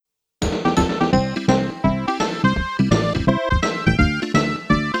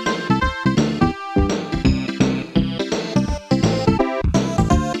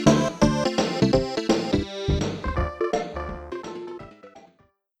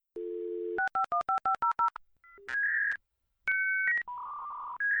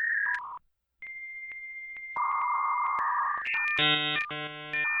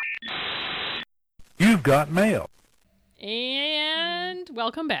You've got mail. And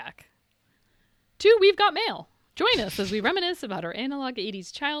welcome back to We've Got Mail. Join us as we reminisce about our analog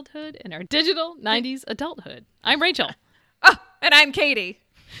 80s childhood and our digital 90s adulthood. I'm Rachel. Oh, and I'm Katie.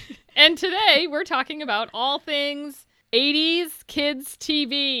 And today we're talking about all things 80s kids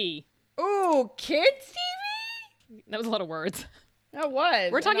TV. Ooh, kids TV? That was a lot of words. That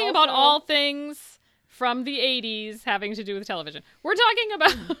was. We're talking about all things from the 80s having to do with television. We're talking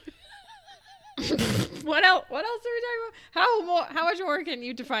about... What else are we talking about? How much more can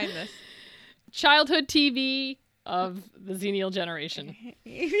you define this? Childhood TV of the Xennial generation.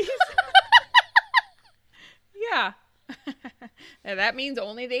 Yeah. And that means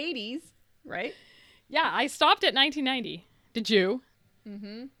only the 80s, right? Yeah, I stopped at 1990. Did you?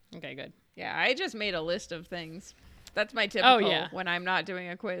 Mm-hmm. Okay, good. Yeah, I just made a list of things. That's my typical yeah. when I'm not doing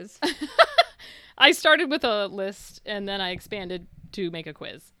a quiz. I started with a list and then I expanded to make a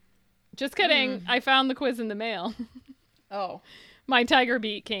quiz. Just kidding. I found the quiz in the mail. Oh. My Tiger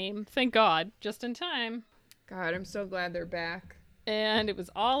Beat came, thank God, just in time. God, I'm so glad they're back. And it was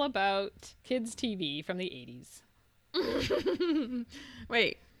all about kids TV from the 80s.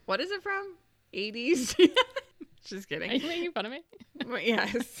 Wait, what is it from? 80s? Just Are kidding. you making fun of me?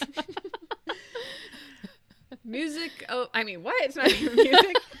 Yes. Music. Oh, I mean, what? It's not even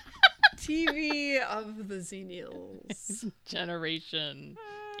music. TV of the Xennials. Generation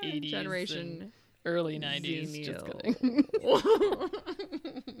 80s. Generation. and early 90s. Just Xennial. kidding.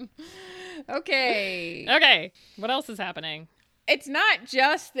 Okay. Okay, what else is happening? It's not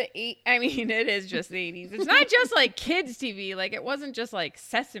just the I mean, it is just the 80s. It's not just like kids TV. Like, it wasn't just like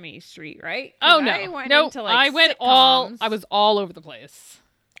Sesame Street, right? 'Cause Oh, no. I went No, into, like, I went sitcoms, I was all over the place.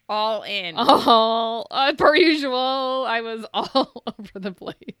 all in. All, per usual, I was all over the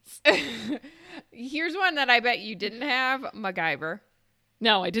place. Here's one that I bet you didn't have: MacGyver.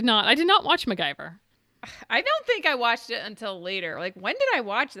 No, I did not. I did not watch MacGyver. I don't think I watched it until later. Like, when did I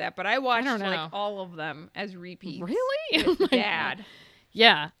watch that? But I watched don't know. like all of them as repeats. Really? With Oh my Dad. God.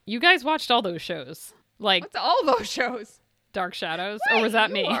 Yeah, you guys watched all those shows. Like What's all those shows? Dark Shadows, or was that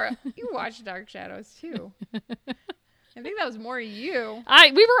me? You watched Dark Shadows too. I think that was more you.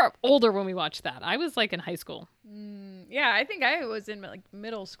 We were older when we watched that. I was like in high school. Yeah, I think I was in like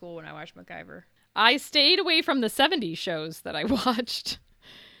middle school when I watched MacGyver. I stayed away from the 70s shows that I watched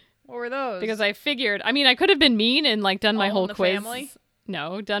What were those? because I figured, I mean, I could have been mean and like done my All whole in the quiz. Family?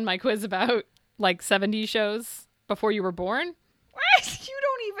 No, done my quiz about like 70s shows before you were born. What? You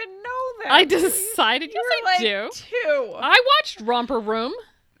don't even know that. I decided, You yes, were I like do. 2. I watched Romper Room.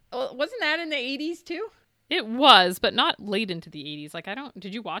 Wasn't that in the 80s too? It was, but not late into the 80s. Like,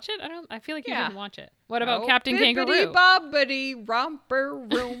 did you watch it? I feel like you Yeah. didn't watch it. What about Oh, Captain Kangaroo? Bibbidi-bobbidi romper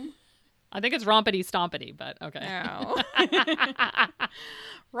room. I think it's Rompity Stompity, but okay. No.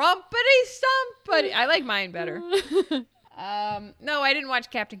 Rompity stompity. I like mine better. No, I didn't watch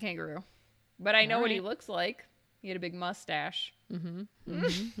Captain Kangaroo, but I know what he Alright. looks like. He had a big mustache.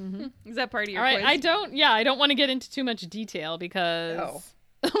 Mm-hmm. Is that part of your All right, quiz? I don't want to get into too much detail because, No.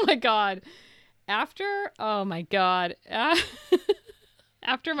 oh my God. After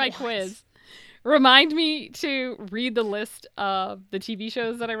my quiz, remind me to read the list of the TV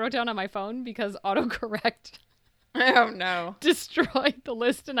shows that I wrote down on my phone because autocorrect Oh no. destroyed the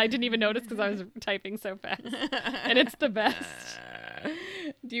list and I didn't even notice because I was typing so fast. And it's the best.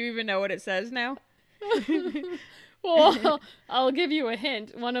 Do you even know what it says now? Well, I'll give you a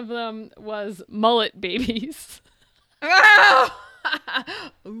hint. One of them was Mullet Babies. Oh!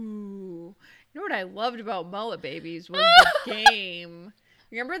 Ooh. You know what I loved about Mullet Babies was the game.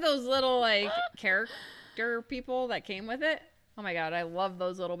 Remember those little like character people that came with it? Oh my God, I love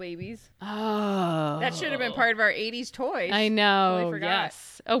those little babies. Oh. That should have been part of our 80s toys. I know. Totally forgot.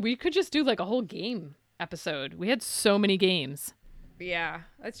 Yes. Oh, we could just do like a whole game episode. We had so many games. Yeah,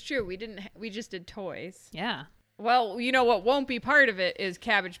 that's true. We just did toys. Yeah. Well, you know what won't be part of it is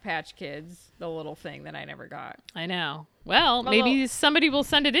Cabbage Patch Kids, the little thing that I never got. I know. Well, My maybe little- somebody will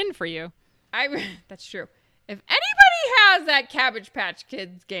send it in for you. That's true. If anybody has that Cabbage Patch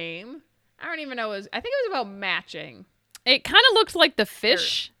Kids game, I don't even know. I think it was about matching. It kind of looked like the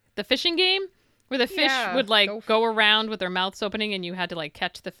fishing game, where the fish Yeah, would like go go around with their mouths opening and you had to like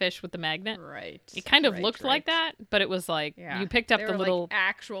catch the fish with the magnet. Right. It kind of right, looked right. like that, but it was like Yeah. you picked up They the were, little like,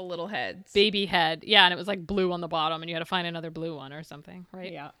 actual little heads. baby head. Yeah, and it was like blue on the bottom and you had to find another blue one or something,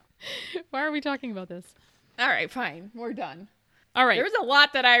 right? Yeah. Why are we talking about this? All right, fine. We're done. All right. There was a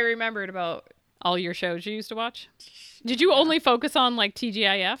lot that I remembered about. All your shows you used to watch? Did you only focus on like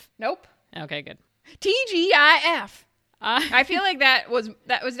TGIF? Nope. Okay, good. TGIF. I feel like that was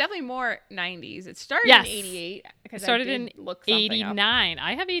definitely more 90s. It started Yes. in 88. It started in look something up. 89.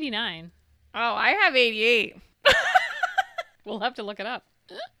 I have 89. Oh, I have 88. We'll have to look it up.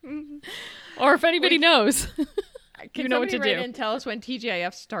 Or if anybody knows. Can You know what to somebody write do. and tell us when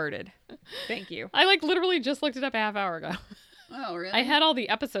TGIF started? Thank you. I like literally just looked it up a half hour ago. Oh, really? I had all the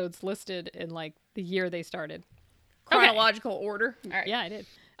episodes listed in like the year they started. chronological order. All right. Yeah, I did.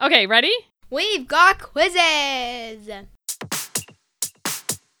 Okay, ready? We've got quizzes.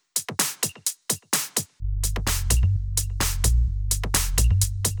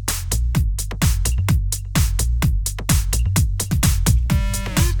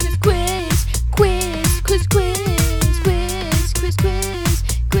 Quiz, quiz, quiz, quiz, quiz, quiz, quiz, quiz,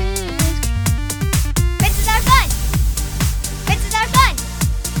 quiz. Quizzes are fun. Quizzes are fun.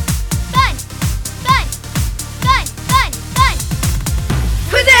 Fun, fun, fun, fun, fun.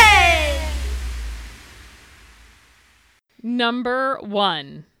 Quizzes! Number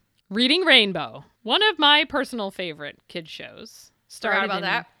 1, Reading Rainbow. One of my personal favorite kid shows. Started about in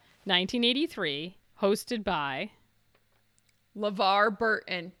that. 1983, hosted by, LeVar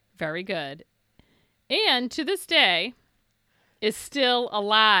Burton. very good, and to this day is still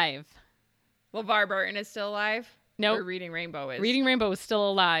alive. LeVar Burton is still alive? Nope. Or Reading Rainbow is? Reading Rainbow is still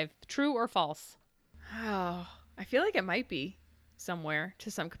alive. True or false? Oh, I feel like it might be somewhere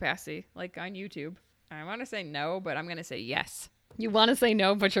to some capacity, like on YouTube. I want to say no, but I'm going to say yes. You want to say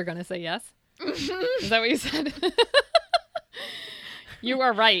no, but you're going to say yes? Is that what you said? You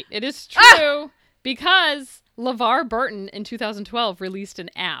are right. It is true because LeVar Burton in 2012 released an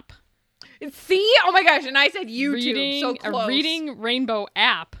app. See? Oh my gosh. And I said YouTube. So close. A Reading Rainbow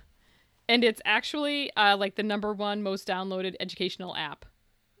app. And it's actually like the #1 most downloaded educational app.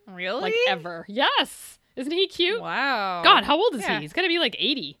 Really? Like ever. Yes. Isn't he cute? Wow. God, how old is Yeah. he? He's got to be like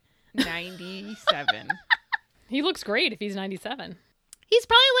 80. 97. He looks great if he's 97. He's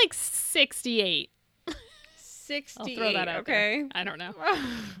probably like 68. 68. I'll throw that out Okay. there. I don't know.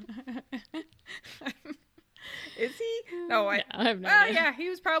 Is he? No, Yeah, I have no idea. yeah, he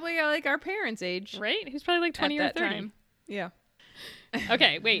was probably like our parents' age. Right? He's probably like 20 at or that 30. time. Yeah.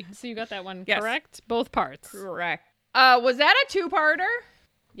 Okay, wait. So you got that one Yes. correct? Both parts. Correct. Was that a two-parter?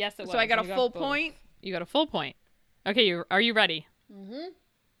 Yes, it was. So I got a You full both. point? You got a full point. Okay, are you ready? Mm-hmm.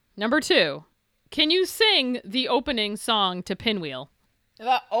 Number 2. Can you sing the opening song to Pinwheel?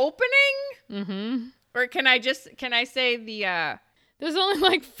 The opening? Mm-hmm. Or can I say the There's only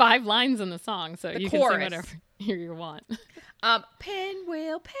like 5 lines in the song, so The you chorus. can sing whatever you want.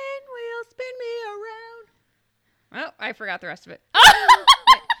 pinwheel, pinwheel, spin me around. Oh, I forgot the rest of it.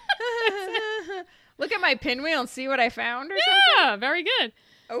 Look at my pinwheel and see what I found or Yeah, very good.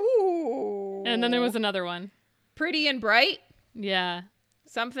 something. Ooh. And then there was another one. Pretty and Bright. Yeah.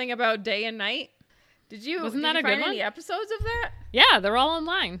 Something about day and night. Wasn't that a good find one? any episodes of that? Yeah, they're all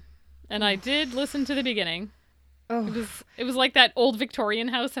online. And I did listen to the beginning. Oh, It was like that old Victorian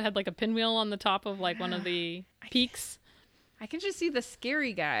house that had like a pinwheel on the top of like one of the peaks. I can just see the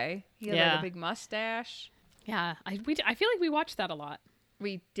scary guy. He had Yeah. like a big mustache. Yeah, I feel like we watched that a lot.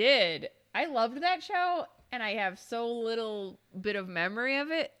 We did. I loved that show, and I have so little bit of memory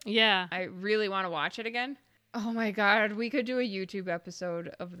of it. Yeah. I really want to watch it again. Oh my god, we could do a YouTube episode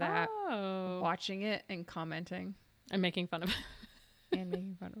of that. Oh. Watching it and commenting I'm making fun of it. and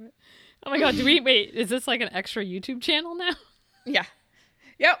making fun of it. Oh my god, wait, is this like an extra YouTube channel now? Yeah.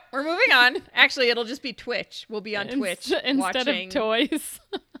 Yep, we're moving on. Actually, it'll just be Twitch. We'll be on Twitch Instead watching, of toys.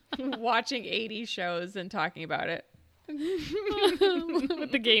 watching 80 shows and talking about it.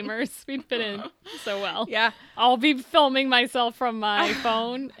 With the gamers. We'd fit in so well. Yeah. I'll be filming myself from my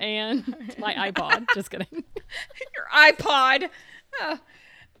phone and my iPod. Just kidding. Your iPod.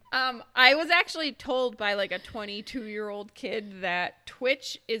 I was actually told by like a 22-year-old kid that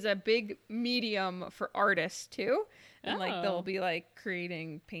Twitch is a big medium for artists too. And like Oh. they'll be like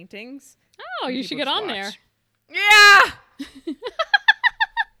creating paintings. Oh, you should get People on just there. watch. Yeah.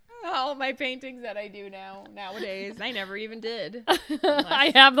 All my paintings that I do nowadays, I never even did.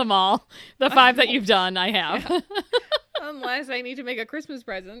 I have them all. The 5 that you've done, I have. Unless I need to make a Christmas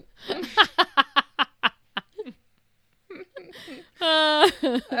present.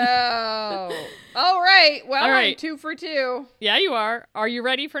 Oh. All right. Well, All I'm right. 2 for 2. Yeah, you are. Are you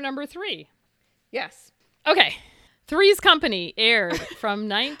ready for number 3? Yes. Okay. Three's Company aired from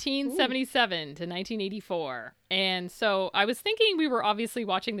 1977 to 1984. And so I was thinking we were obviously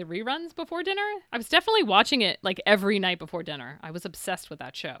watching the reruns before dinner. I was definitely watching it like every night before dinner. I was obsessed with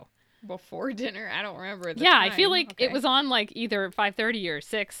that show. Before dinner? I don't remember. The Yeah, I time. feel like it Okay. was on like either 5:30 or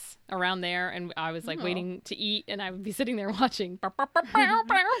 6 around there, and I was like Oh. waiting to eat, and I would be sitting there watching. I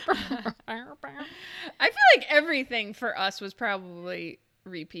feel like everything for us was probably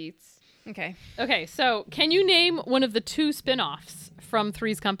repeats. Okay. Okay, so can you name one of the 2 spin-offs from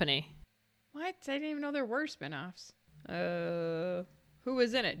Three's Company? What? I didn't even know there were spin-offs. Who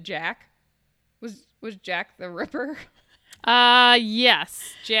was in it? Jack? Was Jack the Ripper?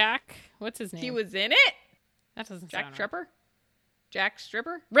 Yes, Jack. What's his name? He was in it? That doesn't Jack sound right. Tripper? Jack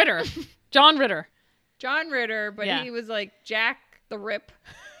Stripper? Ritter. John Ritter. John Ritter, but Yeah. he was like Jack the Rip.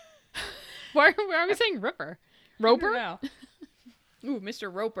 Why are we saying Ripper? Roper? No. Ooh,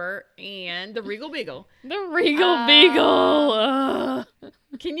 Mr. Roper and the Regal Beagle. The Regal Beagle. Ugh.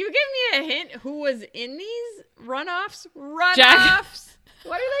 Can you give me a hint who was in these runoffs? Runoffs! Jack-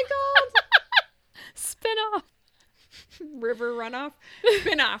 What are they called? Spin-off. River runoff?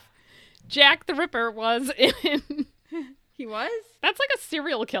 Spinoff. Jack the Ripper was in. He was? That's like a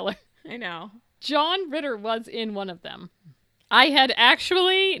serial killer. I know. John Ritter was in one of them. I had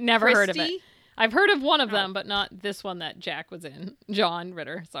actually never heard of it. Christy? I've heard of one of them, but not this one that Jack was in. John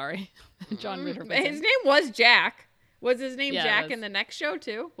Ritter, sorry. John Ritter was His in. name was Jack. Was his name Yeah, it Jack was. in the next show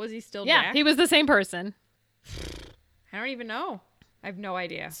too? Was he still Yeah, Jack? he was the same person. I don't even know. I have no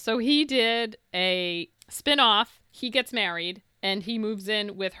idea. So he did a spin-off. He gets married and he moves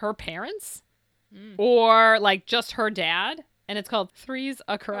in with her parents or like just her dad. And it's called Three's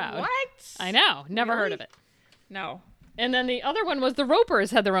a Crowd. What? I know. Never heard Really? of it. No. And then the other one was the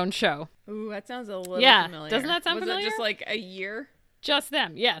Ropers had their own show. Ooh, that sounds a little Yeah, familiar. doesn't that sound was familiar? it just like a year? Just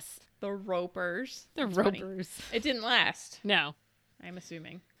them. Yes. The Ropers. The That's funny. Ropers. It didn't last, No. I'm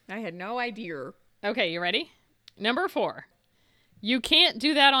assuming. I had no idea. Okay, you ready? Number 4. You Can't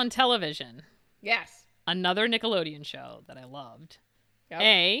Do That on Television. Yes. Another Nickelodeon show that I loved. Yep.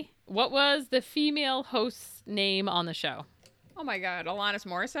 A. What was the female host's name on the show? Oh my God, Alanis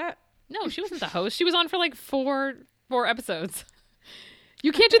Morissette? No, she wasn't the host. She was on for like four episodes.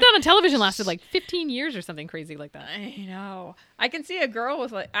 You Can't Do That on Television lasted like 15 years or something crazy like that. I know. I can see a girl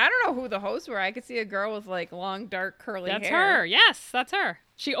with like, I don't know who the hosts were. I could see a girl with like long, dark, curly That's hair. her. Yes, that's her.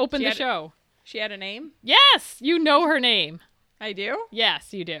 She opened She the had- show. She had a name? Yes, you know her name. I do?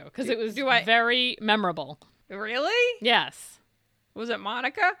 Yes, you do. Because it was do I- very memorable. Really? Yes. Was it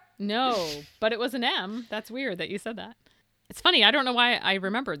Monica? No, but it was an M. That's weird that you said that. It's funny. I don't know why I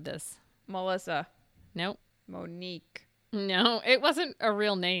remembered this. Melissa. Nope. Monique. No, it wasn't a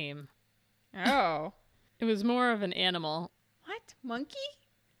real name. Oh. It was more of an animal. What? Monkey?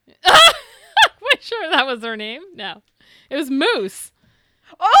 Wait, sure that was her name? No. It was Moose.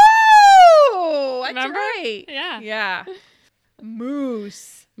 Oh! That's Remember? right. Yeah. Yeah.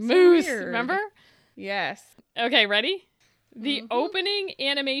 Moose. So Moose. weird. Remember? Yes. Okay, ready? The Mm-hmm. opening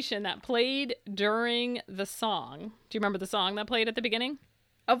animation that played during the song. Do you remember the song that played at the beginning?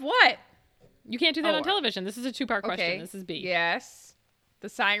 Of what? You Can't Do That Oh, on Television. This is a 2-part question. Okay. This is B. Yes. The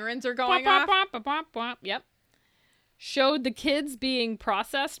sirens are Bwomp, going bwomp, off. bwomp, bwomp, bwomp. Yep. Showed the kids being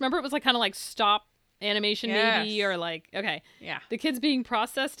processed. Remember, it was like kind of like stop animation, maybe, Yes. or like, okay. Yeah. The kids being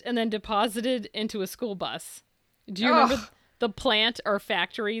processed and then deposited into a school bus. Do you remember Ugh. the plant or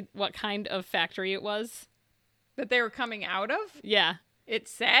factory? What kind of factory it was? That they were coming out of? Yeah. It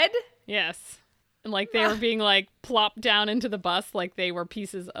said? Yes. And like they were being like plopped down into the bus like they were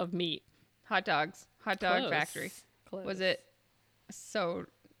pieces of meat. Hot dogs. Hot dog Close. factory. Close. Was it so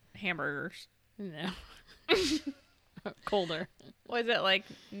hamburgers? No. Colder. Was it like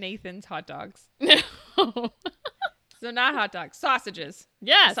Nathan's hot dogs? No. So not hot dogs, sausages.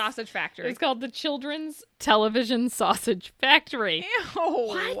 Yes. Sausage factory. It's called the Children's Television Sausage Factory. Ew,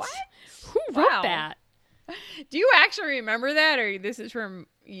 what? Who wrote Wow. that? Do you actually remember that, or this is from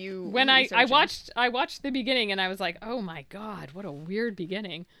you? When I researching? watched the beginning and I was like, oh my God, what a weird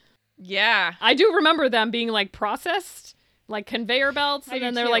beginning. Yeah. I do remember them being like processed, like conveyor belts, I and do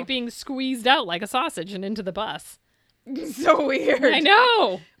then they're too. like being squeezed out like a sausage and into the bus. So weird. I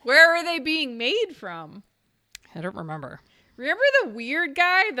know. Where are they being made from? I don't remember. Remember the weird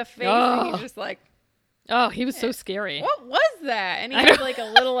guy? The face that Ugh. he's just like, Oh, he was so scary. what was that? And he I had don't- like a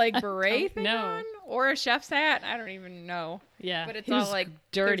little like beret thing know. on, or a chef's hat. I don't even know. Yeah. But it's he all, was like,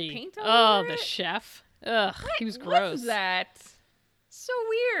 there's dirty. paint Oh, all over the it? chef. Ugh, he was What gross. that? So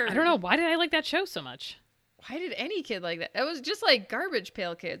weird. I don't know. Why did I like that show so much? Why did any kid like that? It was just like Garbage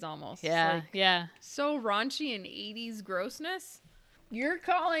Pail Kids almost. It's, like, yeah. so raunchy and 80s grossness. You're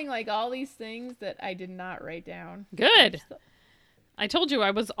calling like all these things that I did not write down. Good. I told you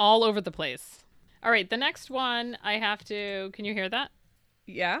I was all over the place. All right, the next one I have to. Can you hear that?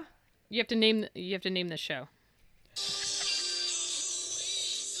 Yeah. You have to name. You have to name the show.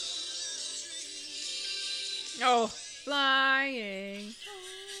 Oh, flying.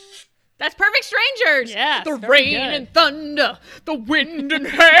 That's Perfect Strangers. Yes, The very rain good. and thunder, the wind and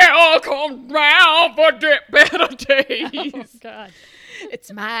hail come round for better days. Oh, God.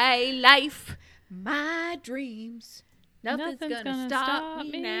 It's my life, my dreams. Nothing's, gonna stop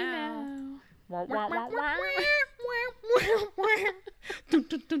me now.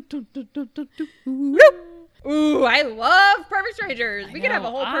 Ooh, I love Perfect Strangers. We could have a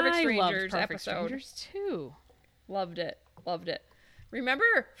whole Perfect I loved Strangers Perfect episode. Strangers too. Loved it. Loved it. Remember?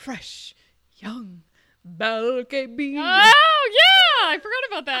 Fresh, young, bulky bees. Oh, yeah. I forgot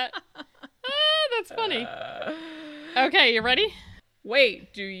about that. That's funny. Okay, you ready?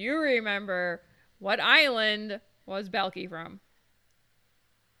 Wait, do you remember what island was Belky from?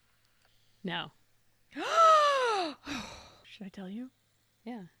 No. Should I tell you?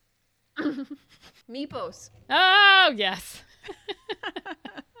 Yeah. Meepos. Oh, yes.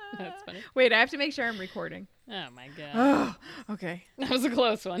 That's funny. Wait, I have to make sure I'm recording. Oh, my God. Oh, okay. That was a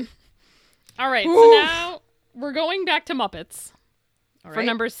close one. All right, Oof. so now we're going back to Muppets All for right.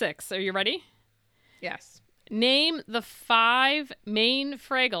 number 6. Are you ready? Yes. Name the 5 main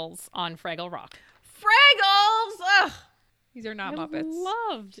Fraggles on Fraggle Rock. Fraggles! Ugh. These are not I Muppets.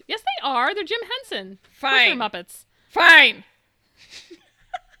 Loved. Yes, they are. They're Jim Henson. Of course Fine. they're Muppets. Fine.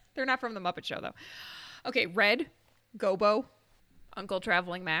 They're not from the Muppet Show, though. Okay, Red, Gobo, Uncle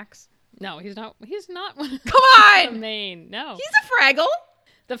Traveling Max. No, he's not. He's not one of Come the on! main. No. He's a Fraggle.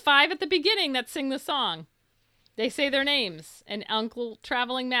 The 5 at the beginning that sing the song. They say their names, and Uncle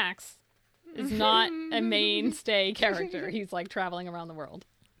Traveling Max is not a mainstay character. He's like traveling around the world.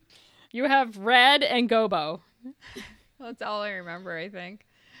 You have Red and Gobo. That's all I remember, I think.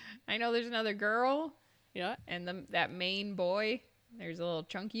 I know there's another girl Yeah. and that main boy. There's a little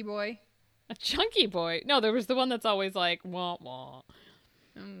chunky boy. A chunky boy. No, there was the one that's always like, wah, wah.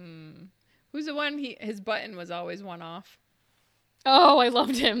 Who's the one? His button was always one off. Oh, I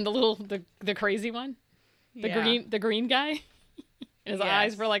loved him. The crazy one. Yeah. The green guy. His Yes.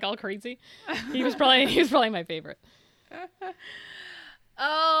 eyes were like all crazy. He was probably my favorite.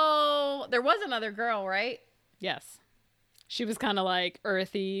 Oh, there was another girl, right? Yes. She was kind of like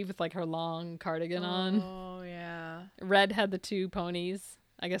earthy with like her long cardigan on. Oh, yeah. Red had the 2 ponies.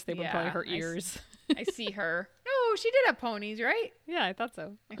 I guess they were Yeah, probably her I s- ears. I see her. No, she did have ponies, right? Yeah, I thought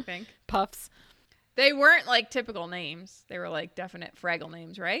so. I think. Puffs. They weren't like typical names. They were like definite Fraggle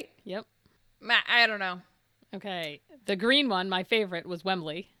names, right? Yep. I don't know. Okay. The green one, my favorite, was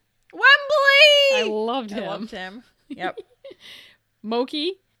Wembley. Wembley! I loved him. I loved him. Yep.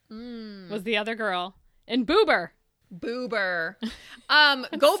 Moki was the other girl. And Boober. Boober. Gobo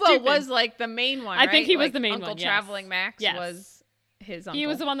stupid. was like the main one, I think right? he was Like, the main Uncle one, yes. Traveling Max Yes. was his uncle. He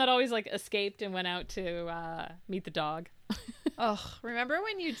was the one that always like escaped and went out to meet the dog. Ugh, remember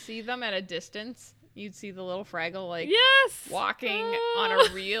when you'd see them at a distance? You'd see the little Fraggle like Yes. walking on Oh.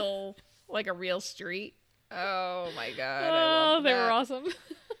 a real street. Oh my god. I Oh, loved they that. were awesome.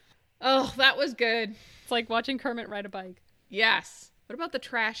 Oh, that was good. It's like watching Kermit ride a bike. Yes. What about the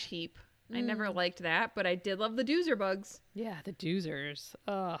trash heap? I never Mm. liked that, but I did love the doozer bugs. Yeah, the doozers.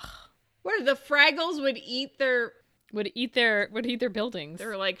 Ugh. Where the Fraggles would eat their Would eat their buildings.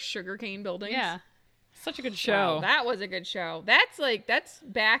 like sugarcane buildings. Yeah. Such a good Wow, show. that was a good show. That's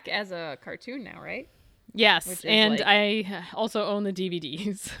back as a cartoon now, right? Yes, Which is and like- I also own the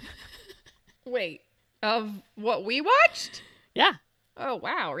DVDs. Wait, of what we watched? Yeah. Oh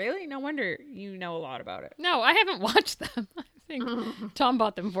wow, really? No wonder you know a lot about it. No, I haven't watched them. I think Tom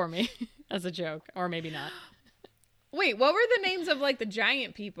bought them for me as a joke, or maybe not. Wait, what were the names of like the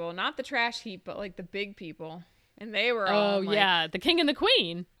giant people? Not the trash heap, but like the big people. And they were all Oh, like, yeah, the King and the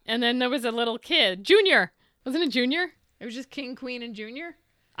Queen. And then there was a little kid, Junior. Wasn't it Junior? It was just King, Queen, and Junior.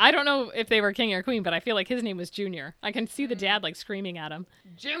 I don't know if they were King or Queen, but I feel like his name was Junior. I can see the dad like screaming at him.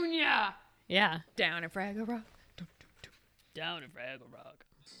 Junior Yeah. down at Fraggle Rock. Down in Fraggle Rock.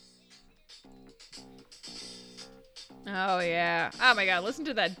 Oh yeah. Oh my god, listen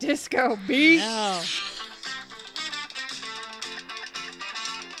to that disco beat. No.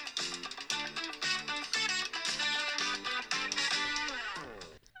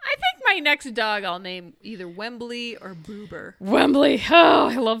 I think my next dog I'll name either Wembley or Boober. Wembley. Oh,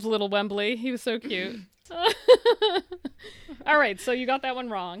 I loved little Wembley. He was so cute. All right, so you got that one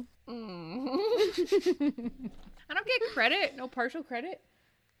wrong. I don't get credit. No partial credit.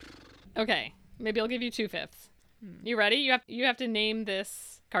 Okay, maybe I'll give you 2/5. You ready? You have to name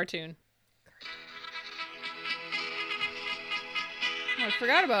this cartoon. Oh, I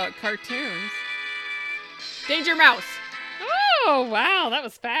forgot about cartoons. Danger Mouse. Oh, wow, that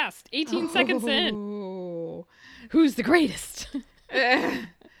was fast. 18 seconds in. Ooh. Who's the greatest?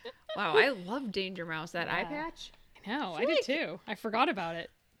 Wow, I love Danger Mouse, that eye Yeah. patch. I know, I feel did like- too. I forgot about it.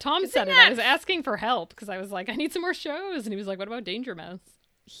 Tom Isn't said it. that I was asking for help because I was like, I need some more shows. And he was like, what about Danger Mouse?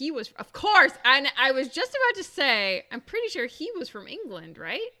 He was, of course, and I was just about to say, I'm pretty sure he was from England,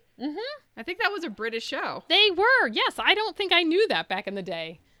 right? Mm-hmm. I think that was a British show. They were. Yes, I don't think I knew that back in the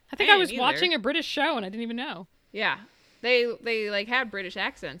day. I think I I was didn't watching either. a British show and I didn't even know. Yeah, they like had British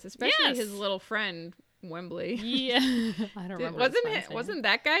accents, especially Yes. his little friend Wembley. Yeah. I don't remember. his friend's name. Wasn't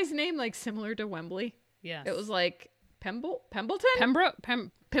that guy's name like similar to Wembley? Yes. It was like Pembleton? Pembroke.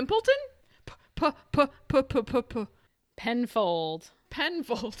 Pimpleton? Penfold.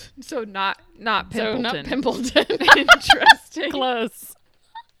 Penfold. So not Pimpleton. So not Pimpleton. Interesting. Close.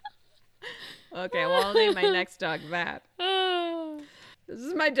 Okay, well I'll name my next dog that. Oh. This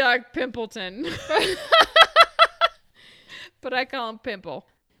is my dog Pimpleton. But I call him Pimple.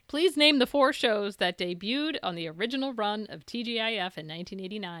 Please name the 4 shows that debuted on the original run of TGIF in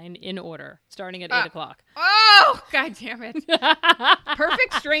 1989 in order, starting at 8 o'clock. Oh, god damn it.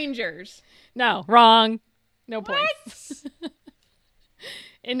 Perfect Strangers. No, wrong. No points.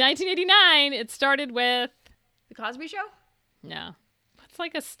 In 1989, it started with... The Cosby Show? No. What's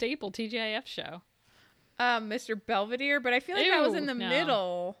like a staple TGIF show? Mr. Belvedere, but I feel like that was Ew, in the no.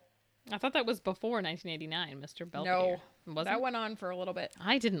 middle. I thought that was before 1989, Mr. Belvedere. No, Wasn't that it? went on for a little bit.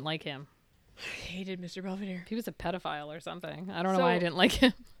 I didn't like him. I hated Mr. Belvedere. He was a pedophile or something. I don't know why I So- didn't like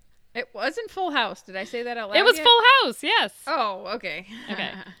him. It wasn't Full House. Did I say that out loud? It was yet? Full House, yes. Oh, okay.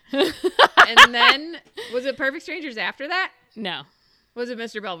 Okay. And then was it Perfect Strangers after that? No. Was it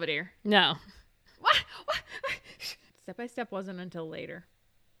Mr. Belvedere? No. What? Step by Step wasn't until later.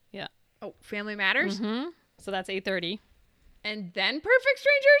 Yeah. Oh, Family Matters, Hmm. So that's 8:30. and then Perfect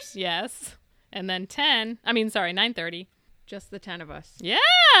Strangers. Yes. And then 9:30. Just the 10 of us. Yeah.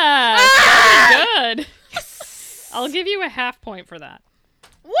 Ah! Good. I'll give you a half point for that.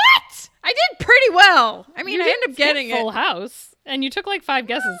 What? I did pretty well. I mean, You I did ended up get getting Full it. House, and you took like 5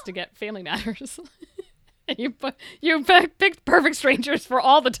 guesses to get Family Matters. And you picked Perfect Strangers for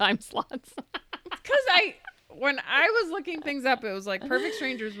all the time slots. Because when I was looking things up, it was like Perfect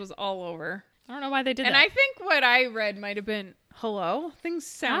Strangers was all over. I don't know why they did And that. I think what I read might have been, hello? Things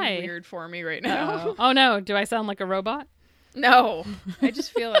sound Hi. weird for me right now. Oh. Oh no, do I sound like a robot? No. I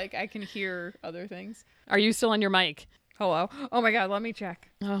just feel like I can hear other things. Are you still on your mic? Hello? Oh my god, let me check.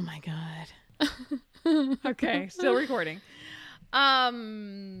 Oh my god. Okay, still recording.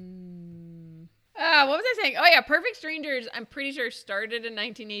 What was I saying? Oh yeah, Perfect Strangers, I'm pretty sure started in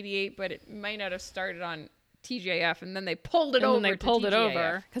 1988, but it might not have started on TJF, and then they pulled it And over then they to pulled it TGIF.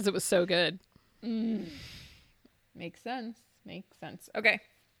 over because it was so good. Makes sense. Makes sense. Okay.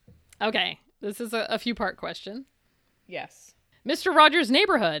 Okay, this is a few-part question. Yes. Mr. Rogers'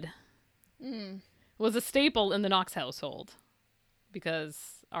 Neighborhood was a staple in the Knox household because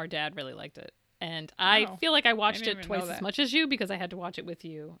our dad really liked it. And I Wow. feel like I watched didn't it even know twice as that. much as you because I had to watch it with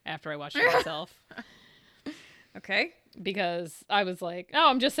you after I watched it myself. Okay. Because I was like, oh,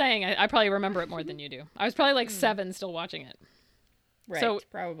 I'm just saying, I probably remember it more than you do. I was probably like 7 still watching it. Right. So-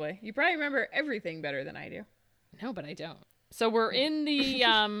 probably. You probably remember everything better than I do. No, but I don't. So we're in the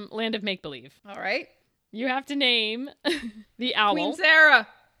land of make-believe. All right. You have to name the owl. Queen Sarah.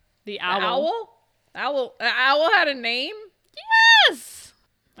 The The owl. owl? The owl had a name? Yes!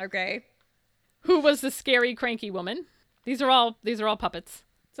 Okay. Who was the scary, cranky woman? These are all puppets.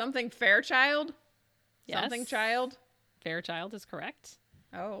 Something Fairchild? Yes. Something Child? Fairchild is correct.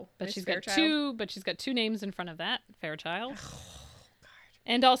 Oh. But Miss she's Fairchild? got two names in front of that. Fairchild.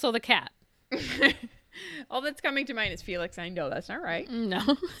 And also the cat. All that's coming to mind is Felix. I know that's not right. No.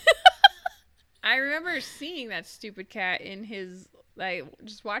 I remember seeing that stupid cat in his. I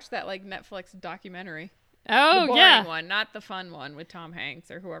just watched that like Netflix documentary. The Oh, boring yeah. one, not the fun one with Tom Hanks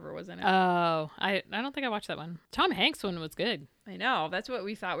or whoever was in it. Oh, I don't think I watched that one. Tom Hanks one was good. I know. That's what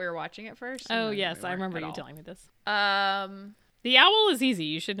we thought we were watching at first. and Oh, then yes. we I weren't remember at you all. telling me this. Um, The owl is easy.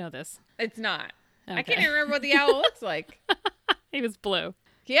 You should know this. it's not. I Okay. can't even remember what the owl looks like. He was blue.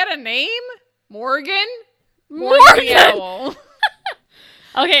 He had a name? Morgan? Morgan! the owl.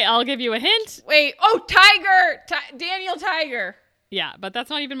 Okay, I'll give you a hint. Wait. Oh, Tiger. Daniel Tiger. Yeah, but that's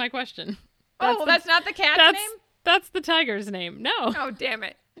not even my question. That's not the cat's That's name? that's the tiger's name. No. Oh, damn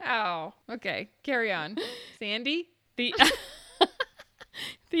it. Oh, okay. Carry on. Sandy? The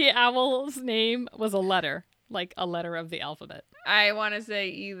the owl's name was a letter, like a letter of the alphabet. I want to say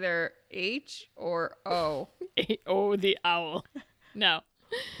either H or O. Oh, the owl. No.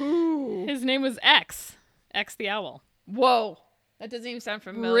 Ooh. His name was X. X the owl. Whoa. That doesn't even sound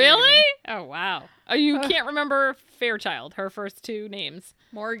familiar. to Really? me. Oh, wow. Oh, you can't remember Fairchild, her first 2 names.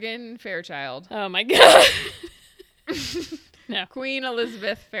 Morgan Fairchild. Oh, my God. No. Queen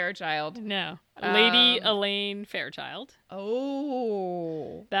Elizabeth Fairchild. No. Lady Um, Elaine Fairchild.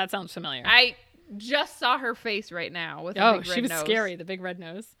 Oh. That sounds familiar. I just saw her face right now with a Oh, big she red was nose. scary, the big red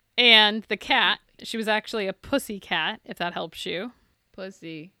nose. And the cat, she was actually a pussy cat, if that helps you.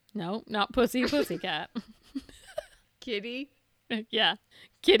 Pussy. No, not pussy, pussy cat. Kitty. Yeah.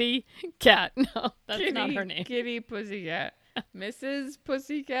 Kitty cat. No, that's Kitty, not her name. Kitty Pussycat. Mrs.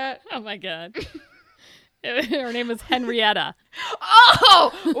 Pussycat. Oh my god. Her name was Henrietta.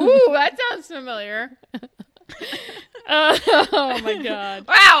 Oh! Ooh, that sounds familiar. Oh my god.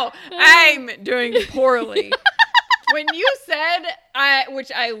 Wow, I'm doing poorly. When you said,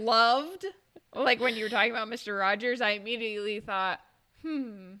 which I loved, like when you were talking about Mr. Rogers, I immediately thought,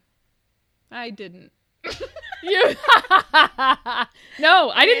 I didn't. You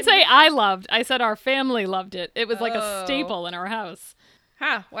No, I didn't say I loved. I said our family loved it. It was like a Oh. staple in our house.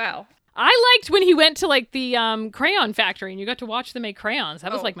 Huh, wow. I liked when he went to like the crayon factory and you got to watch them make crayons.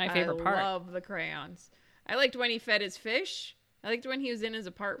 That was like my favorite part. I love the crayons. I liked when he fed his fish. I liked when he was in his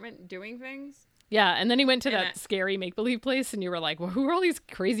apartment doing things. Yeah, and then he went to And that scary make-believe place and you were like, well, who are all these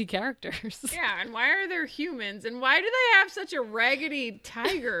crazy characters? Yeah, and why are there humans? And why do they have such a raggedy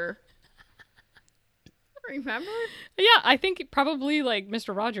tiger? Remember? Yeah, I think probably like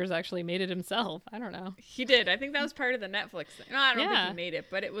Mr. Rogers actually made it himself. I don't know. He did. I think that was part of the Netflix thing. No, I don't Yeah. think he made it,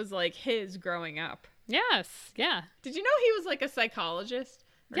 but it was like his growing up. Yes, yeah. Did you know he was like a psychologist?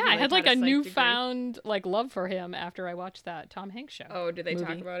 Or Yeah, he, I had like a a psych degree? newfound like love for him after I watched that Tom Hanks show. Oh, did they talk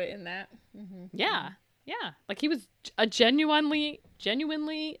movie. about it in that? Yeah, yeah. Like he was a genuinely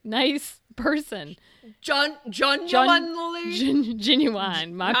nice person. Genuinely.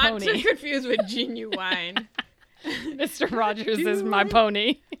 Genuine, my Not pony. to confuse with genuine. Mr. Rogers is my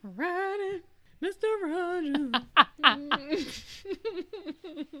pony. Riding, Mr. Rogers.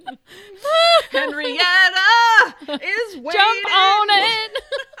 Henrietta is waiting. Jump on it.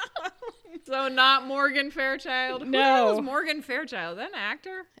 So not Morgan Fairchild. Who the No. hell is Morgan Fairchild? Is that an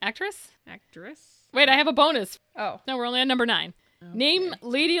actor? Actress? Actress? Wait, I have a bonus. Oh. No, we're only on number 9. Name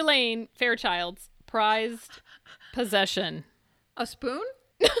Lady Elaine Fairchild's prized possession. A spoon?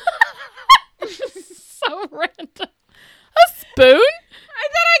 So random. A spoon? I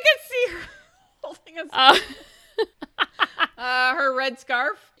thought I could see her holding a spoon. Her red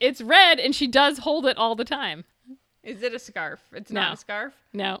scarf? It's red and she does hold it all the time. Is it a scarf? It's No. not a scarf?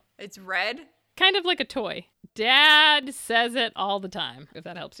 No, It's red? kind of like a toy. Dad says it all the time, if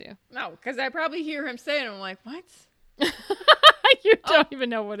that helps you. No, because I probably hear him say it and I'm like, what? You don't even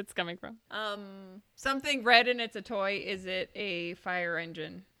know what it's coming from. Something red and it's a toy. Is it a fire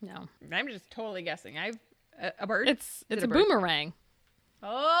engine? No. I'm just totally guessing. A bird? It's Is it a bird? boomerang.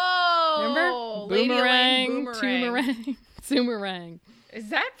 Oh, Remember? Lady Elaine Boomerang. Zoomerang. Is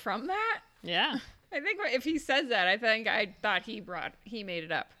that from that? Yeah. I think if he says that, I thought he made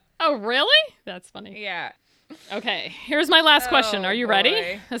it up. Oh, really? That's funny. Yeah. Okay, here's my last question. Oh, Are you ready?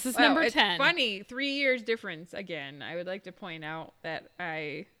 boy. This is Wow, number it's 10. Funny, 3 years difference again. I would like to point out that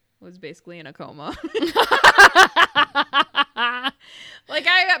I was basically in a coma. Like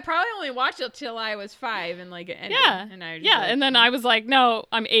I probably only watched it till I was 5 and like it ended. Yeah. And I was Yeah, like, and then I was like, no,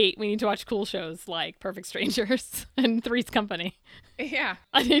 I'm 8. We need to watch cool shows like Perfect Strangers and Three's Company. yeah,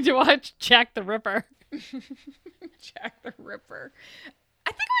 I need to watch Jack the Ripper. Jack the Ripper. I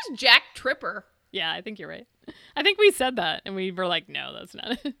think it was Jack Tripper. Yeah, I think you're right. I think we said that and we were like, no, that's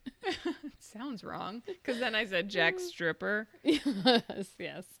not it. Sounds wrong. Because then I said Jack Stripper.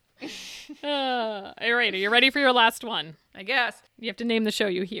 yes. All right, are you ready for your last one? I guess. You have to name the show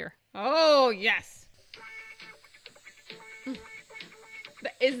you hear. Oh, yes.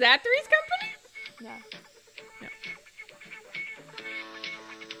 Is that Three's Company? Yeah.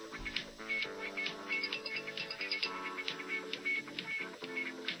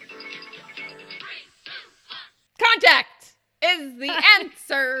 Contact is the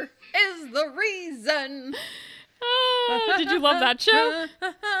answer, is the reason. Did you love that show?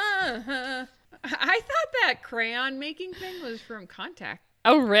 I thought that crayon making thing was from Contact.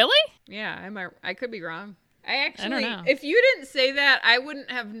 Oh, really? Yeah, I could be wrong. I actually, don't know. if you didn't say that, I wouldn't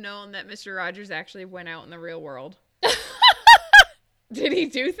have known that Mr. Rogers actually went out in the real world. Did he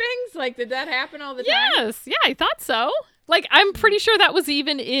do things? Like, did that happen all the time? Yes. Yeah, I thought so. Like, I'm pretty sure that was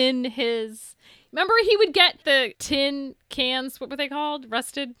even in his... Remember he would get the tin cans, what were they called?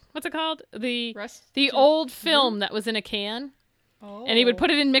 Rusted? What's it called? The old film that was in a can. Oh. And he would put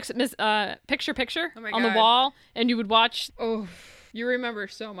it in picture Oh my on the God. wall. And you would watch... Oh, you remember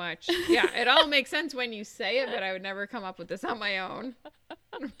so much. Yeah, it all makes sense when you say it, but I would never come up with this on my own.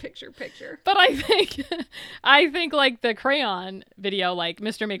 Picture. But I think like the crayon video, like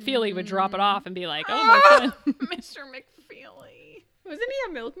Mr. McFeely would drop it off and be like, "Oh my friend." Mr. McFeely. Wasn't he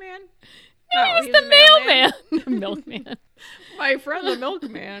a milkman? No, he was he's the a mailman. mailman. The milkman. My friend the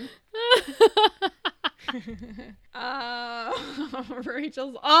milkman.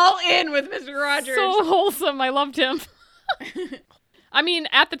 Rachel's all in with Mr. Rogers. So wholesome. I loved him. I mean,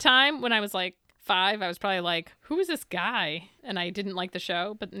 at the time when I was like 5, I was probably like, who is this guy? And I didn't like the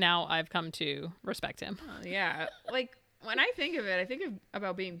show, but now I've come to respect him. Yeah. Like, when I think of it, I think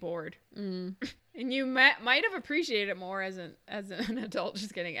about being bored. And you might have appreciated it more as an adult,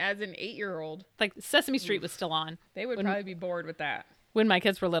 just kidding, as an 8-year-old. Like Sesame Street was still on They would probably be bored with that. when my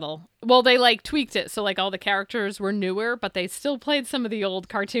kids were little. Well, they like tweaked it. So like all the characters were newer, but they still played some of the old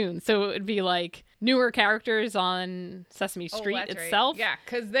cartoons. So it would be like newer characters on Sesame Street that's right. itself. Yeah,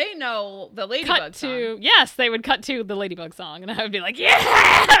 because they know the Ladybug Cut song. to, yes, they would cut to the Ladybug song. And I would be like,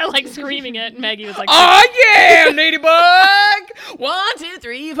 yeah, like screaming it. And Maggie was like, Oh yeah, Ladybug! 1, 2,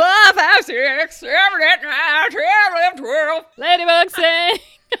 3, 4, 5, 6, 7, 8, 9, 10, 11, 12. Ladybug sing,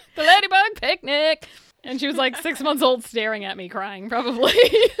 the Ladybug picnic. And she was like 6 months old staring at me crying probably.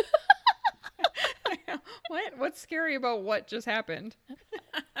 What? What's scary about what just happened?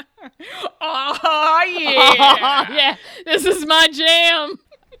 Oh yeah! Yeah, this is my jam.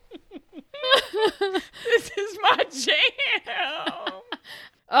 This is my jam.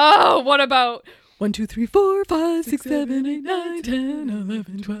 Oh, what about 1, 2, 3, 4, 5, 6, 7, 8, 9, 10,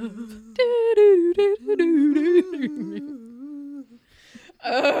 11, 12.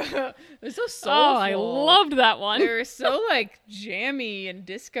 They're so soulful. Oh, I loved that one. They're so like jammy and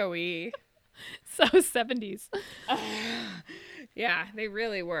disco-y. So 70s. Yeah, they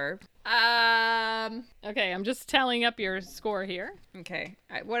really were. Okay, I'm just tallying up your score here. Okay.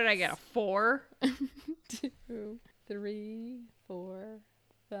 What did I get? A 4? 2, 3, 4,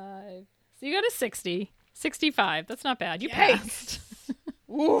 5. So you got a 60. 65. That's not bad. You passed.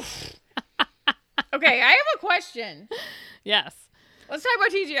 Oof. Okay, I have a question. Yes. Let's talk about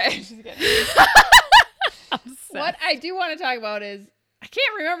TGI. Just kidding. What I do want to talk about is I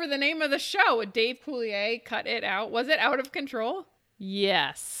can't remember the name of the show. With Dave Coulier cut it out. Was it Out of Control?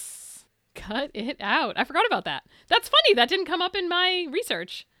 Yes. Cut it out. I forgot about that. That's funny. That didn't come up in my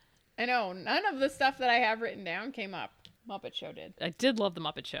research. I know. None of the stuff that I have written down came up. Muppet Show did. I did love the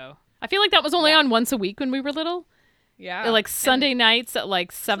Muppet Show. I feel like that was only on once a week when we were little. Yeah. Like Sunday nights at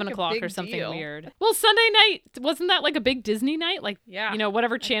like 7 like a o'clock big or something deal. weird. Well, Sunday night, wasn't that like a big Disney night? Like, Yeah. you know,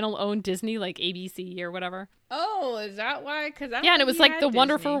 whatever channel owned Disney, like ABC or whatever. Oh, is that why? Because Yeah, and it was like The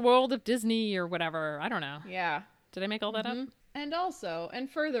Wonderful World of Disney or whatever. I don't know. Yeah. Did I make all that up? And also, and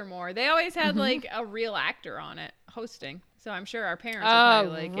furthermore, they always had like a real actor on it hosting. So I'm sure our parents are Oh,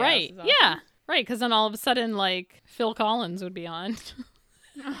 probably like, right. Yeah, this is awesome. Yeah, right. Because then all of a sudden, like, Phil Collins would be on.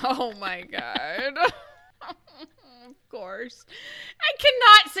 Oh my god. Of course. I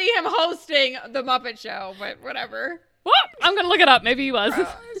cannot see him hosting the Muppet Show, but whatever. Whoop! I'm going to look it up. Maybe he was.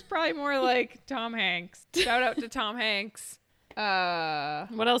 It's probably more like Tom Hanks. Shout out to Tom Hanks.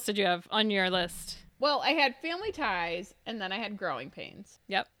 What else did you have on your list? Well, I had Family Ties, and then I had Growing Pains.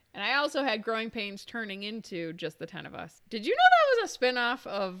 Yep. And I also had Growing Pains turning into Just the 10 of Us. Did you know that was a spinoff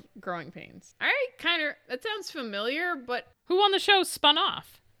of Growing Pains? That sounds familiar, but Who on the show spun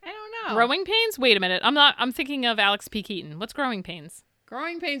off? I don't know. Growing Pains? Wait a minute. I'm thinking of Alex P. Keaton. What's Growing Pains?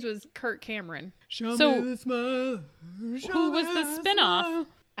 Growing Pains was Kirk Cameron. So, who was the spin-off?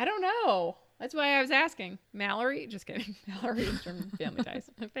 I don't know. That's why I was asking. Mallory? Just kidding. Mallory is from Family Ties.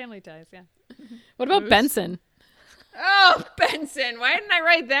 Family Ties, yeah. What about Benson? Oh, Benson. Why didn't I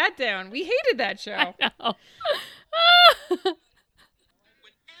write that down? We hated that show. No.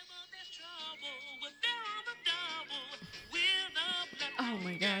 Oh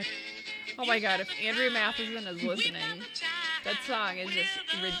my god. Oh my god, if Andrea Matheson is listening, that song is just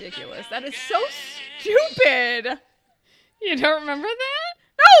ridiculous. That is so stupid. You don't remember that?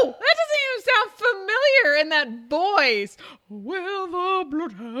 No, that doesn't even sound familiar in that voice. We're the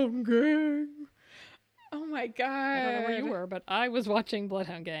Bloodhound Gang. Oh my god. I don't know where you were, but I was watching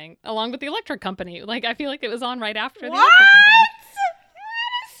Bloodhound Gang along with the Electric Company. Like, I feel like it was on right after the What? Electric Company.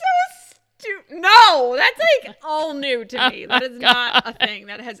 That is so stupid. No, that's like all new to me. That is not a thing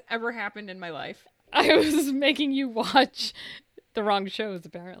that has ever happened in my life. I was making you watch the wrong shows,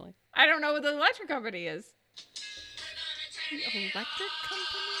 apparently. I don't know what the Electric Company is. The Electric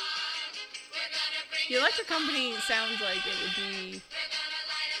Company? The Electric Company sounds like it would be...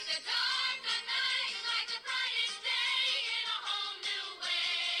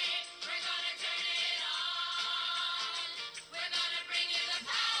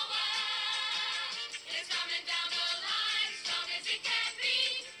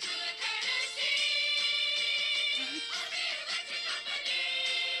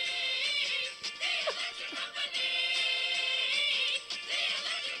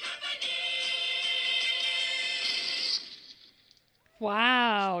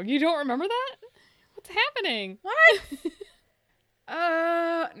 Wow. You don't remember that? What's happening? What?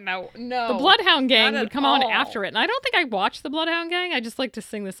 No. The Bloodhound Gang not would at come on all. after it. And I don't think I watched the Bloodhound Gang. I just like to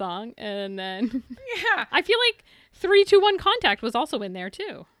sing the song. And then Yeah. I feel like 3-2-1 Contact was also in there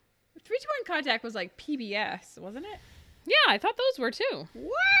too. 3-2-1 Contact was like PBS, wasn't it? Yeah, I thought those were too.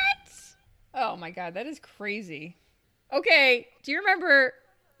 What? Oh my god, that is crazy. Okay, do you remember?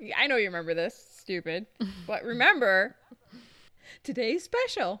 I know you remember this, stupid. But remember today's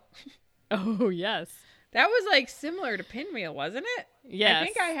special. Oh, yes. That was like similar to Pinwheel, wasn't it? Yes. I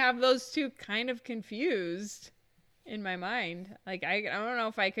think I have those two kind of confused in my mind. Like I don't know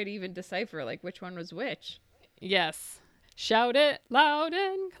if I could even decipher like which one was which. Yes. Shout it loud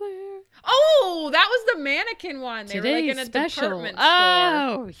and clear. Oh, that was the mannequin one. They were like in a Today's special. department store.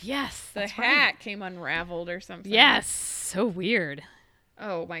 Oh, yes. The that's hat right. came unraveled or something. Yes. So weird.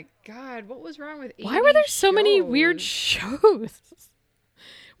 Oh my god, what was wrong with 80s Why were there so many weird shows? shows?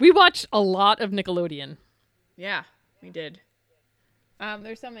 We watched a lot of Nickelodeon. Yeah, we did.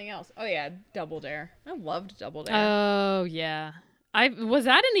 There's something else. Oh yeah, Double Dare. I loved Double Dare. Oh, yeah. Was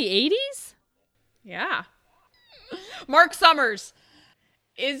that in the 80s? Yeah. Mark Summers.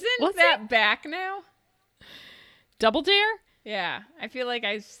 Isn't Was that back now? Double Dare? Yeah, I feel like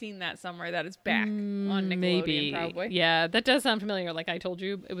I've seen that somewhere that it's back on Nickelodeon. Maybe. Probably. Yeah, that does sound familiar. Like I told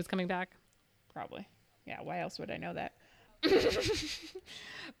you, it was coming back. Probably. Yeah, why else would I know that?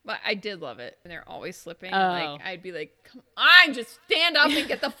 But I did love it. And they're always slipping. Oh. Like I'd be like, come on, just stand up and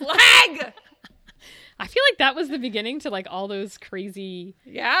get the flag. I feel like that was the beginning to like all those crazy.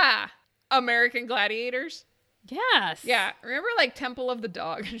 Yeah. American Gladiators. Yes. Yeah. Remember like Temple of the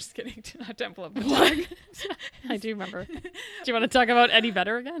Dog? I'm just kidding. Not Temple of the Dog. I do remember. Do you want to talk about Eddie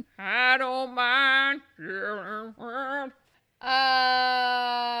Vedder again? I don't mind.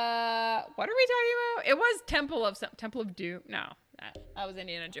 What are we talking about? It was Temple of Doom. No, that was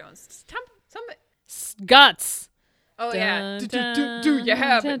Indiana Jones. Guts. Oh yeah. Dun, Do you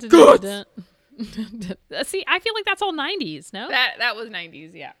have dun, it? dun, dun, dun. See, I feel like that's all 90s, no? That was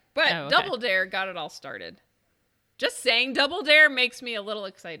 90s, yeah. But Oh, okay. Double Dare got it all started. Just saying Double Dare makes me a little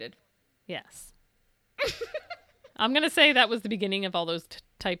excited. Yes. I'm going to say that was the beginning of all those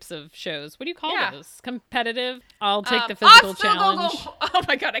types of shows. What do you call Yeah. those? Competitive? I'll take the physical obstacle challenge. Oh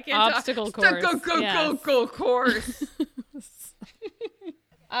my god, I can't Obstacle talk. course, yes. Go course.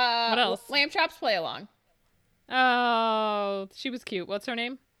 What else? Lamb Chops Play Along. Oh, she was cute. What's her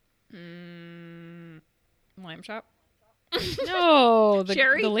name? Lamb Chop. No,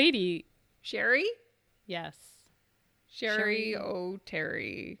 Sherry? the lady. Sherry? Yes. Sherry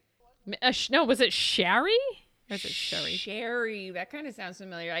O'Terry. No, was it Sherry? Or is it Sherry? Sherry. That kind of sounds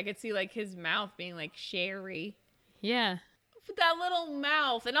familiar. I could see like his mouth being like Sherry. Yeah. That little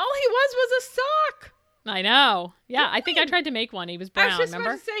mouth. And all he was a sock. I know. Yeah, I think I we? tried to make one. He was I brown, was just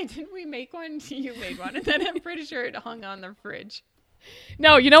remember? about to say, didn't we make one? You made one. And then I'm pretty sure it hung on the fridge.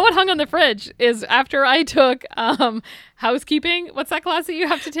 No, you know what hung on the fridge is after I took housekeeping. What's that class that you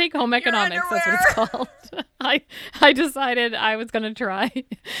have to take? Home economics. That's what it's called. I decided I was going to try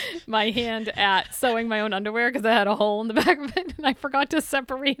my hand at sewing my own underwear because I had a hole in the back of it and I forgot to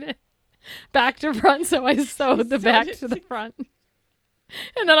separate it back to front. So I sewed the back to the front.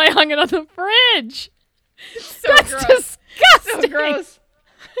 And then I hung it on the fridge. So That's gross. disgusting. So gross.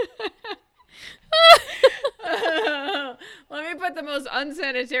 Let me put the most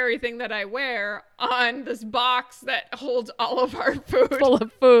unsanitary thing that I wear on this box that holds all of our food. Full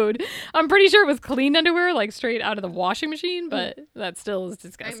of food. I'm pretty sure it was clean underwear, like straight out of the washing machine, but that still is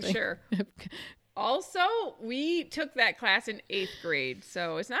disgusting. I'm sure. Also, we took that class in 8th grade,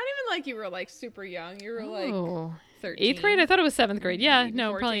 so it's not even like you were like super young. You were like Oh. 13. 8th grade? I thought it was 7th grade. Yeah, Maybe no,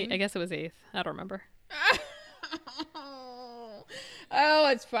 14. probably. I guess it was 8th. I don't remember. Oh,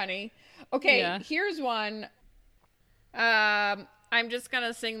 it's funny. Okay, Yeah. here's one. I'm just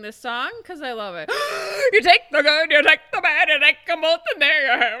gonna sing this song because I love it. You take the good, you take the bad, you take them both, and there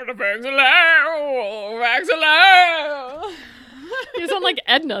you have the bags alone, bags alone. You sound like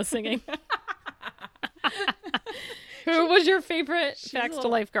Edna singing. Who was your favorite Facts to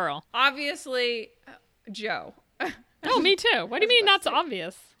little- Life girl? Obviously, Joe. Oh, me too. What do you mean that's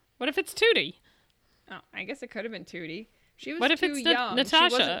obvious? What if it's Tootie? Oh, I guess it could have been Tootie. She was What if too it's young. She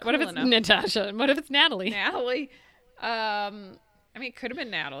Natasha? wasn't What if cool it's enough. Natasha? What if it's Natalie? Natalie? I mean, it could have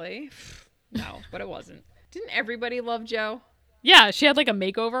been Natalie. No, but it wasn't. Didn't everybody love Joe? Yeah, she had like a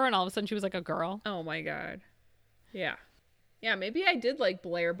makeover and all of a sudden she was like a girl. Oh my god. Yeah. Yeah, maybe I did like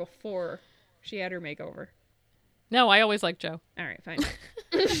Blair before she had her makeover. No, I always liked Joe. All right, fine.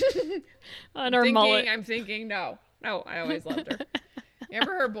 On her mullet. I'm thinking, no. No, I always loved her.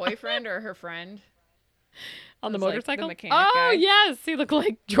 Remember her boyfriend or her friend? On the was, like, the motorcycle? mechanic Oh, guy. yes. He looked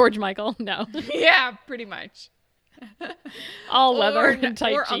like George Michael. No. Yeah, pretty much. All leather Or, and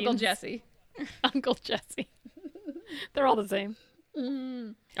tight or jeans. Uncle Jesse. Uncle Jesse. They're all the same.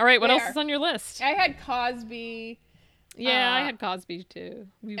 All right, what else There. is on your list? I had Cosby. Yeah, I Uh, had Cosby too.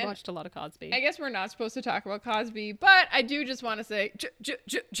 We and- watched a lot of Cosby. I guess we're not supposed to talk about Cosby, but I do just want to say,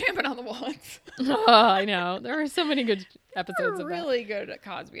 Jumping on the Walls. Oh, I know. There are so many good We're episodes of that. really good at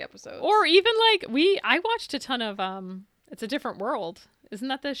Cosby episodes. Or even like I watched a ton of It's a Different World. Isn't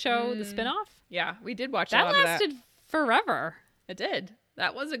that the show, the spinoff? yeah, we did watch a That lot of lasted forever. It did.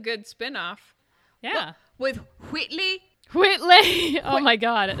 That was a good spin-off. Yeah. With Whitley. Whitley. Oh my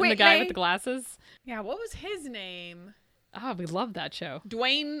god. And the guy Whitley. with the glasses. Yeah, what was his name? Oh, we love that show.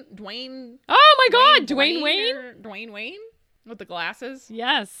 Dwayne. Oh my god, Dwayne Wayne? or Dwayne Wayne with the glasses.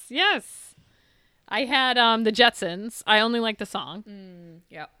 Yes, yes. I had the Jetsons. I only like the song.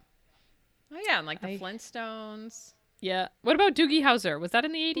 Yep. Oh yeah, and like the I- Flintstones. Yeah. What about Doogie Howser? Was that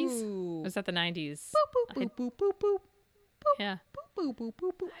in the 80s? Ooh. Or was that the 90s? Boop, boop, boop, boop, boop. Yeah. Boop, boop,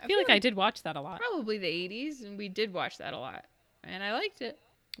 boop, boop. I feel like I did watch that a lot. probably the 80s, and we did watch that a lot, and I liked it.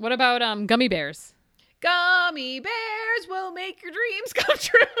 What about Gummy Bears? Gummy bears will make your dreams come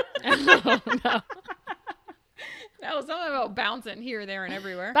true. Oh, no. That was something about bouncing here, there, and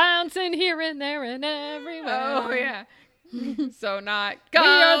everywhere. Bouncing here and there and everywhere. Oh yeah. So not We gummy.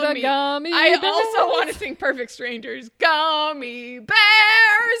 are the Gummy I Bears. also want to sing Perfect Strangers. Gummy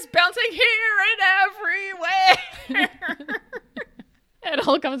bears bouncing here and everywhere. It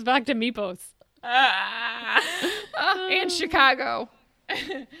all comes back to Meepos. And Chicago.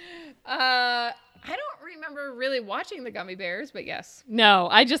 I don't remember really watching the Gummy Bears, but yes. No,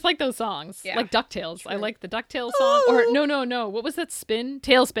 I just like those songs. Yeah, Like DuckTales. I like the DuckTales song. Or no. What was that spin?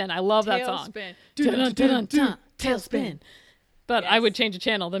 Tailspin. I love that song. Tailspin. Dun-dun-dun-dun-dun. Tailspin. But I would change a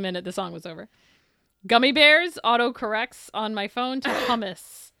channel the minute the song was over. Gummy Bears auto corrects on my phone to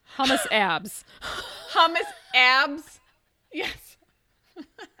hummus. Hummus abs. Hummus abs. Yes.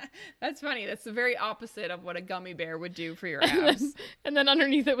 That's funny. That's the very opposite of what a gummy bear would do for your abs. And then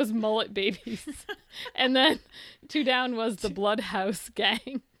underneath it was mullet babies. And then 2 down was the Bloodhouse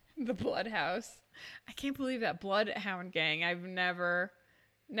Gang. The Bloodhouse. I can't believe that Bloodhound Gang. I've never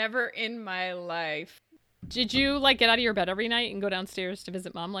in my life. Did you like get out of your bed every night and go downstairs to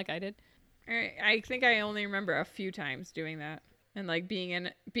visit mom like I did? I think I only remember a few times doing that and like being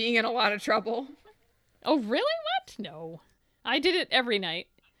in a lot of trouble. Oh, really? What? No. I did it every night.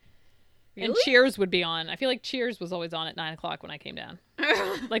 And Really? Cheers would be on. I feel like Cheers was always on at 9 o'clock when I came down.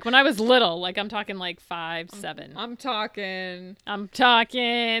 Like when I was little, like I'm talking like 5, 7. I'm talking. I'm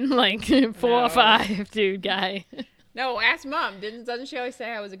talking like 4 or No. 5, dude, guy. No, ask mom. Doesn't she always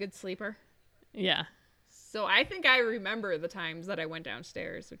say I was a good sleeper? Yeah. So I think I remember the times that I went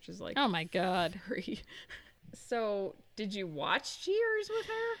downstairs, which is like Oh my god. 3. So did you watch Cheers with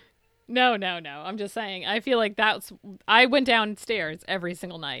her? No. I'm just saying. I feel like I went downstairs every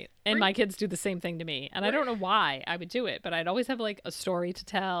single night, and my kids do the same thing to me. And I don't know why I would do it, but I'd always have like a story to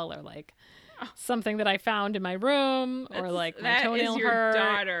tell, or like something that I found in my room, or like my That toenail is your hurt.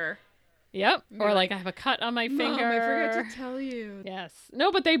 daughter. Yep. Or You're like I have a cut on my finger. Mom, I forgot to tell you. Yes.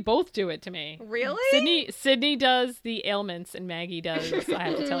 No, but they both do it to me. Really? Sydney does the ailments and Maggie does I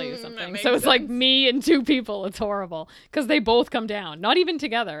have to tell you That something. makes So it's like sense. me and 2 people. It's horrible because they both come down. Not even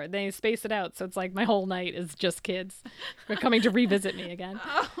together. They space it out. So it's like my whole night is just kids. They're coming to revisit me again.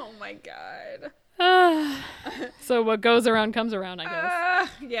 Oh my god. So what goes around comes around, I guess.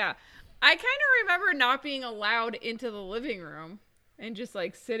 Yeah. I kind of remember not being allowed into the living room and just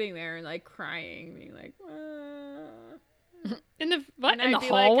like sitting there and like crying, being like, In the what? and In I'd the be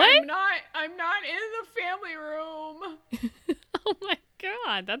hallway? like, I'm not in the family room. Oh my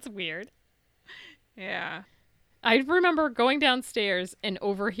god, that's weird. Yeah. I remember going downstairs and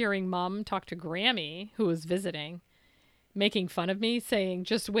overhearing Mom talk to Grammy, who was visiting, making fun of me, saying,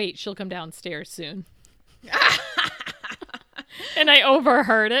 "Just wait, she'll come downstairs soon." And I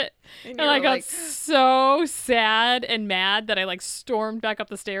overheard it. And And I you were got like- so sad and mad that I like stormed back up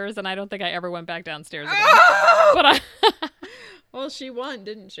the stairs, and I don't think I ever went back downstairs again. But I Well, she won,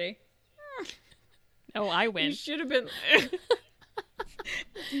 didn't she? oh, I You win. should have been.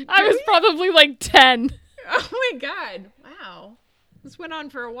 I was probably like 10. Oh my god. Wow. This went on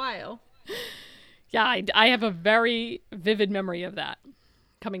for a while. Yeah, I have a very vivid memory of that.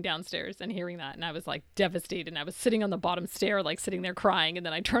 Coming downstairs and hearing that, and I was like devastated, and I was sitting on the bottom stair, like sitting there crying, and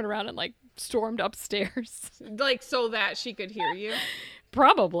then I turned around and like stormed upstairs. Like so that she could hear you.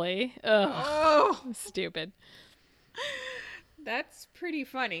 Probably. Ugh, Oh, stupid. that's pretty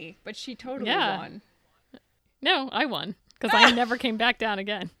funny. But she totally Yeah. won. No, I won because I never came back down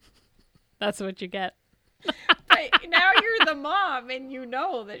again. That's what you get. But now you're the mom and you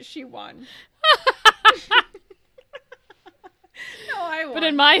know that she won. No, I won. But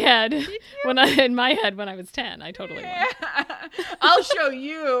in my head, when I was 10, I totally won. I'll show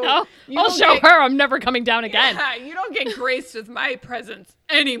you. I'll don't show get- her I'm never coming down again. Yeah, you don't get graced with my presence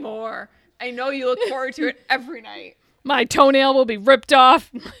anymore. I know you look forward to it every night. My toenail will be ripped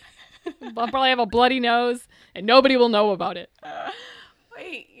off. I'll probably have a bloody nose, and nobody will know about it.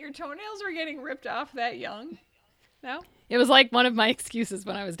 Wait, your toenails were getting ripped off that young? No? It was like one of my excuses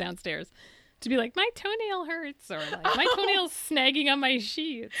when I was downstairs to be like, my toenail hurts, or like, my toenail's snagging on my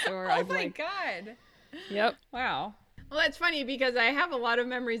sheets, or Oh I'm my like, god. yep. Wow. Well, that's funny because I have a lot of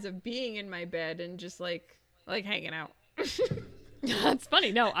memories of being in my bed and just like hanging out. That's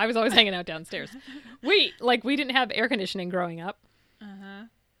funny. No, I was always hanging out downstairs. We didn't have air conditioning growing up. Uh-huh.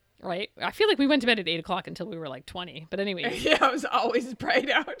 Right? I feel like we went to bed at 8 o'clock until we were like 20. But anyway, Yeah, it was always bright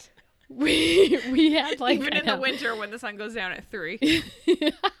out. we had like Even I in the know. winter when the sun goes down at 3.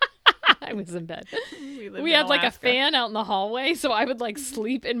 I was in bed. lived We in had like a Alaska. fan out in the hallway, so I would like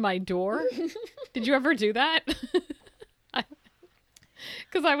sleep in my door. Did you ever do that?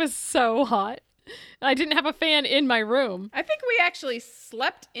 Because I was so hot. I didn't have a fan in my room. I think we actually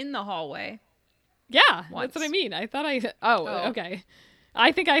slept in the hallway. Yeah, Once. that's what I mean. I thought Oh, okay.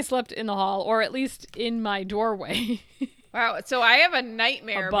 I think I slept in the hall, or at least in my doorway. Wow. So I have a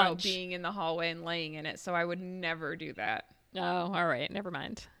nightmare A about bunch. being in the hallway and laying in it, so I would never do that. Oh, all right. Never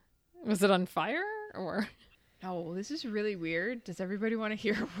mind. Was it on fire or? Oh, this is really weird. Does everybody want to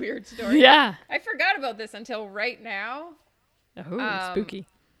hear a weird story? Yeah. I forgot about this until right now. Oh, spooky.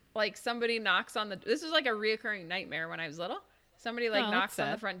 Like somebody knocks on the. This is like a reoccurring nightmare when I was little. Somebody like Oh, knocks that's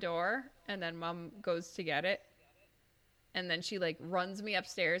on the sad. front door, and then mom goes to get it, and then she like runs me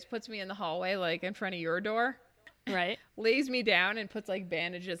upstairs, puts me in the hallway like in front of your door, Right. lays me down, and puts like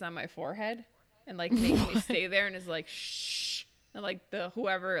bandages on my forehead, and like makes me stay there, and is like shh, and like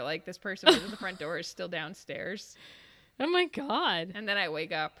whoever like this person was at the front door is still downstairs, Oh my God. and then I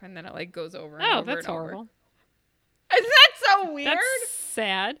wake up, and then it like goes over. And Oh, over that's and over. horrible. Is that so weird? That's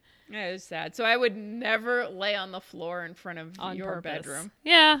sad. Yeah, it was sad. So I would never lay on the floor in front of On your purpose. bedroom.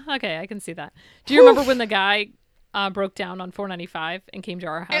 Yeah. Okay. I can see that. Do you remember when the guy broke down on 495 and came to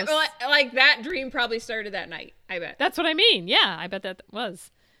our house? Like that dream probably started that night, I bet. That's what I mean. Yeah, I bet that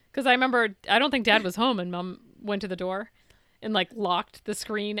was. Because I remember, I don't think Dad was home, and Mom went to the door and like locked the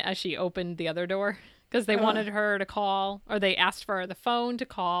screen as she opened the other door because they wanted her to call, or they asked for the phone to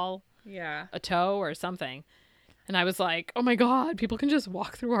call Yeah. a tow or something. And I was like, oh my God, people can just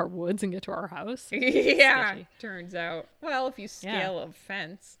walk through our woods and get to our house. Yeah. Sketchy. Turns out. Well, if you scale a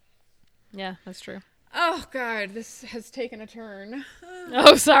fence. Yeah, that's true. Oh, God. This has taken a turn.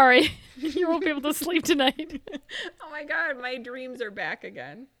 Oh, sorry. You won't be able to sleep tonight. Oh, my God. My dreams are back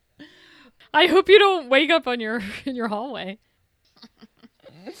again. I hope you don't wake up on in your hallway.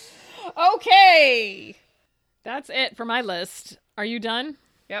 Okay. That's it for my list. Are you done?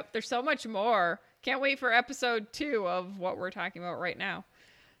 Yep. There's so much more. Can't wait for episode 2 of what we're talking about right now.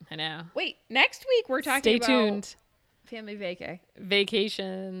 I know. Wait, next week we're talking Stay about tuned. family vacay.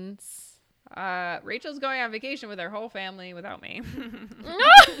 Vacations. Rachel's going on vacation with her whole family without me.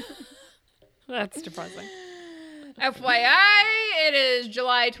 That's depressing. FYI, it is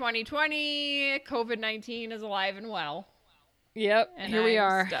July 2020. COVID-19 is alive and well. Yep. And Here we I'm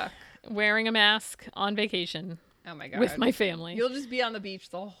are, stuck. wearing a mask on vacation Oh my God. with my family. You'll just be on the beach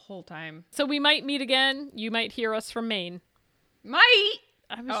the whole time. So we might meet again. You might hear us from Maine. Might.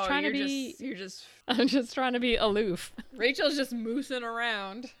 I was trying to you're be. You're just. I'm just trying to be aloof. Rachel's just moosing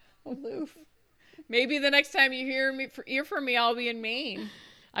around. Aloof. Maybe the next time you hear from me, I'll be in Maine.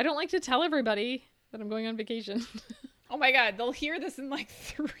 I don't like to tell everybody that I'm going on vacation. Oh my God, they'll hear this in like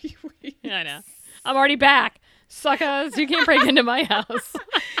 3 weeks. Yeah, I know. I'm already back. Suckers, you can't break into my house.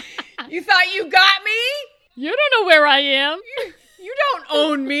 You thought you got me? You don't know where I am. You don't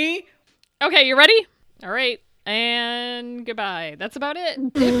own me. Okay, you ready? All right. And goodbye. That's about it.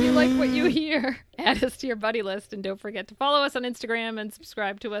 If you like what you hear, add us to your buddy list, and don't forget to follow us on Instagram and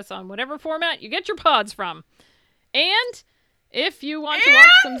subscribe to us on whatever format you get your pods from. And if you want to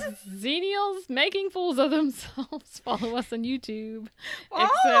watch some Xenials making fools of themselves, follow us on YouTube.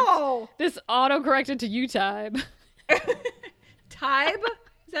 Oh. Except this auto-corrected to UTibe. Tibe?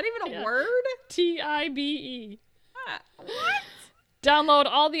 Is that even a Yeah. word? Tibe. What? Download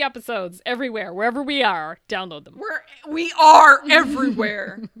all the episodes everywhere, wherever we are. Download them. We are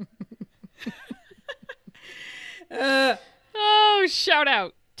everywhere. Oh, shout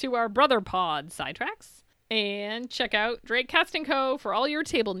out to our brother pod, Sidetracks. And check out Drake Cast & Co. for all your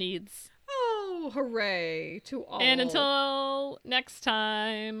table needs. Oh, Oh, hooray to all. And until next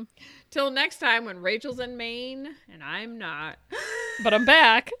time. Till next time when Rachel's in Maine and I'm not. But I'm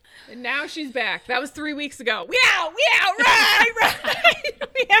back. And now she's back. That was 3 weeks ago. Meow, meow, right.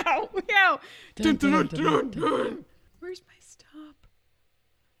 Meow, meow. Dun, dun, dun, dun. Where's my stop?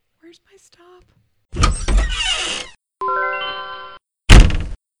 Where's my stop?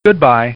 Goodbye.